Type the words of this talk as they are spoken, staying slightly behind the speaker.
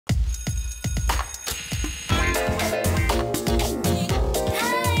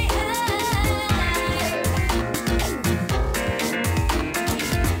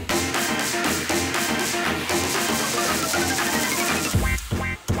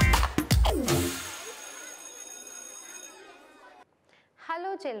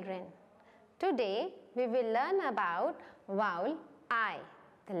children. Today we will learn about vowel I,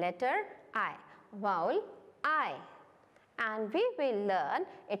 the letter I, vowel I, and we will learn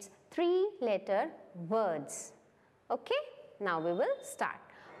its 3-letter words. Okay, now we will start.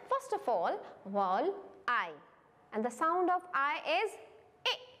 First of all, vowel I, and the sound of I is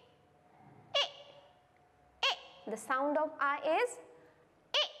I, I, I. The sound of I is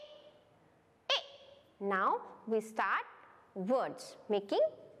I, I. Now we start words, making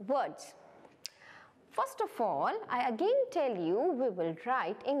words. First of all, I again tell you we will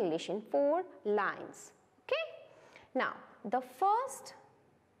write English in 4 lines. Okay? Now, the first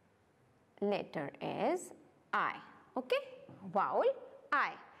letter is I. Okay? Vowel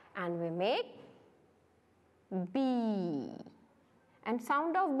I. And we make B. And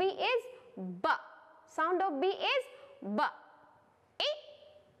sound of B is B. Sound of B is B. I,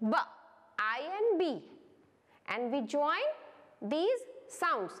 B. I and B. And we join these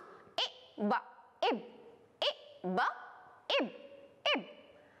sounds. I, B. Ib, ib, ib, ib,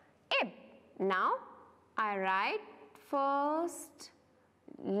 ib. Now I write first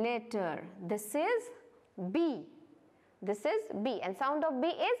letter. This is B. This is B, and sound of B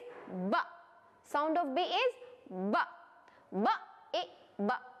is B. Sound of B is B. B, I,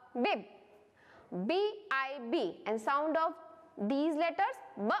 B, bib. B, I, B, and sound of these letters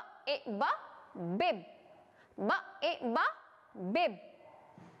B, I, B, bib. B, I, B, bib.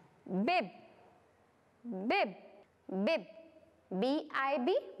 Bib. Bib, bib,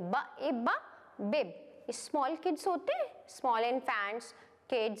 B-I-B, B-I-B, bib. ये small kids होते हैं, small infants,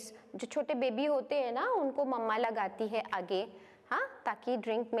 kids जो छोटे baby होते हैं ना, उनको मम्मा लगाती है आगे, हाँ, ताकि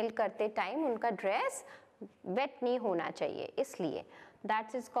ड्रिंक मिल्क करते टाइम उनका ड्रेस वेट नहीं होना चाहिए, इसलिए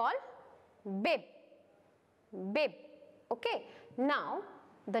that is called bib. Bib. Okay, now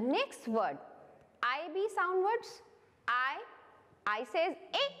the next word I-B sound words. I says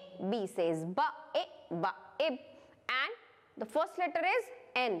A, B says B, A, B, ib, and the first letter is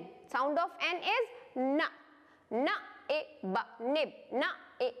N. Sound of N is na. Na, I, B, nib. Na,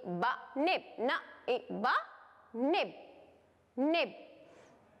 I, B, nib. Na, I, B, nib. Nib.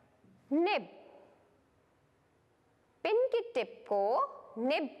 Nib. Pin की tip को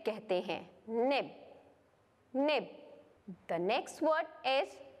nib कहते हैं. Nib. Nib. The next word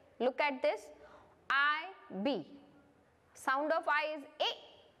is, look at this, I-B. Sound of I is I,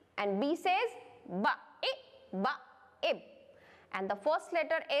 and B says B, I, B, ib. And the first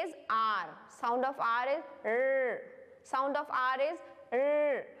letter is R. Sound of R is R. Sound of R is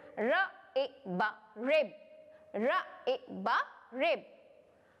R. R, I, B, rib. R, I, B, rib.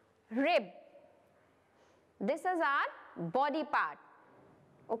 Rib. This is our body part.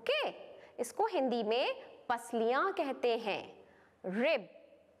 Okay? इसको हिंदी में पसलियां कहते हैं. Rib.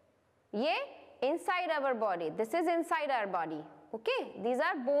 ये inside our body. This is inside our body. Okay, these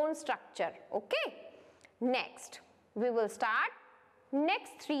are bone structure. Okay, next we will start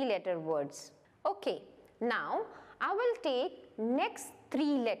next 3-letter words. Okay, now I will take next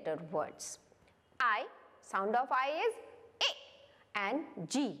 3-letter words. I, sound of I is I, and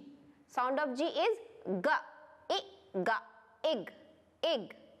G. Sound of G is G. I, G, ig,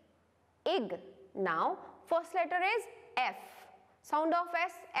 ig, ig. Now first letter is F. Sound of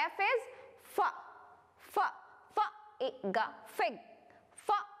F is F, F, F, I, G, fig. F,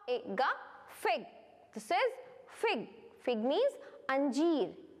 I, G, fig. This is fig. Fig means अंजीर.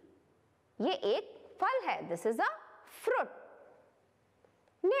 ये एक फल है. This is a fruit.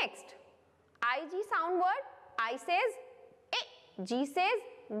 Next, IG sound word. I says I, G says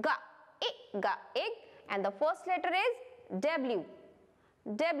G, I, G, ig, and the first letter is W.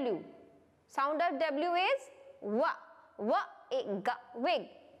 W. Sound of W is W, W, I, G, wig.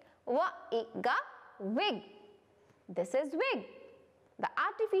 W, I, G, wig. This is wig, the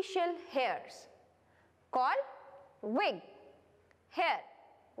artificial hairs, called wig. Hair,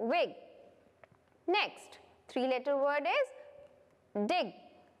 wig. Next, 3-letter word is dig.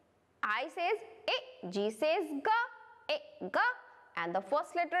 I says I, G says G, I, G, and the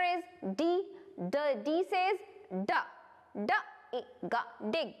first letter is D. D says D. D, I, G,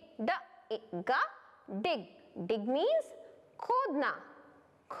 dig. D, I, G, dig. Dig means खोदना.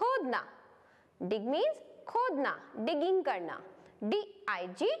 खोदना. Dig means खोदना, digging करना.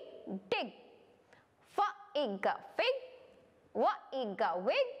 D-I-G, dig. F-I-G, fig. W-I-G,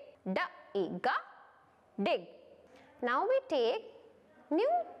 wig. D-I-G, dig. Now we take new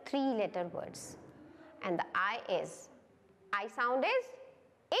 3-letter words, and the I is, I sound is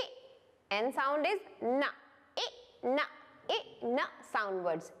I, N sound is na. I, na, I, na sound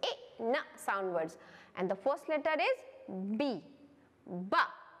words. I, na sound words. And the first letter is B. Ba.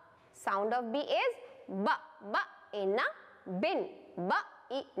 Sound of B is ba. Ba in a bin. Ba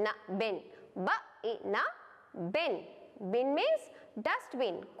ina bin. Ba ina bin. Bin means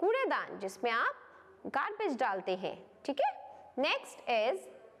dustbin, कूड़ेदान जिसमें आप garbage डालते हैं. ठीक है? Next is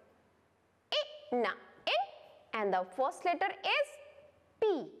ina, in, and the first letter is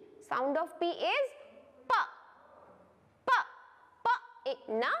P. Sound of P is pa. Pa. Pa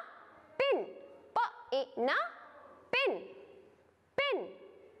ina pin. Pa ina pin. Pin.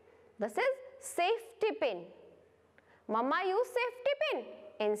 This is safety pin. Mama use safety pin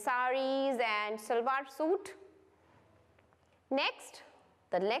in saris and salwar suit. Next,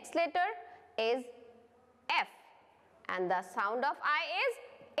 the next letter is F, and the sound of I is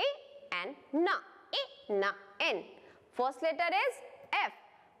I and na. I na n. First letter is F.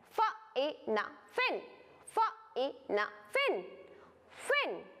 Fa I na fin. Fa I na fin.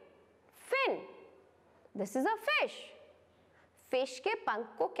 Fin. Fin. This is a fish. Fish के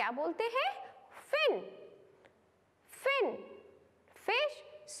पंख को क्या बोलते हैं? Fin. Fin. Fish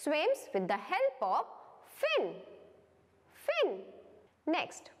swims with the help of fin. Fin.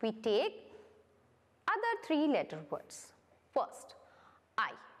 Next, we take other three-letter words. First,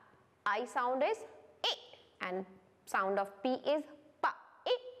 I. I sound is I, and sound of P is pa.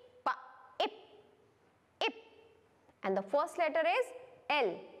 I, pa, ip, ip. And the first letter is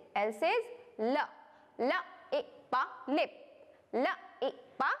L. L says la. La, I, pa, lip. La, I,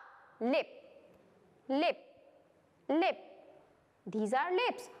 pa, lip. Lip. Lip. These are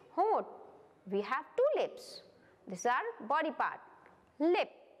lips. Hot. We have two lips. These are body part. Lip.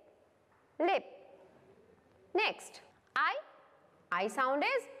 Lip. Next, I sound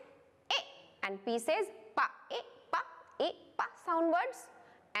is I, and P says pa. I, pa sound words.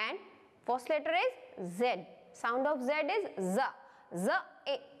 And first letter is Z. Sound of Z is Z. Z,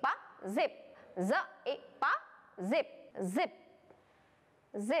 I, pa, zip. Z, I, pa, zip. Zip.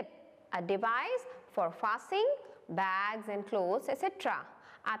 Zip. A device for fastening bags and clothes, etc.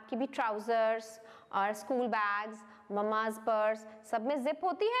 आपकी भी trousers और school bags, mama's purse, सब में zip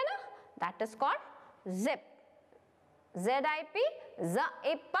होती है ना? That is called zip. Z-I-P,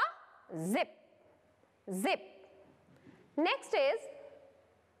 Z-I-P-A, zip. Zip. Next is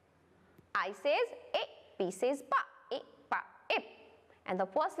I says I, P says pa. I, pa, ip. And the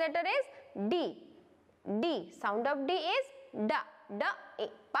first letter is D. D. Sound of D is da. Da, I,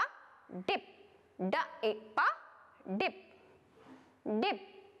 pa, dip. Da, I, pa, dip. Dip.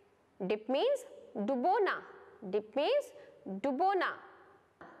 Dip means dubona. Dip means dubona.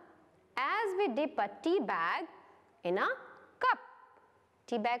 As we dip a tea bag in a cup.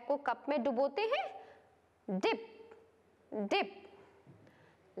 Tea bag को cup में डुबोते हैं. Dip. Dip.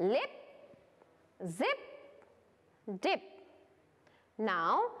 Lip. Zip. Dip.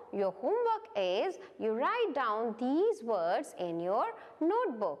 Now your homework is you write down these words in your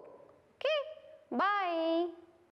notebook. Okay? Bye.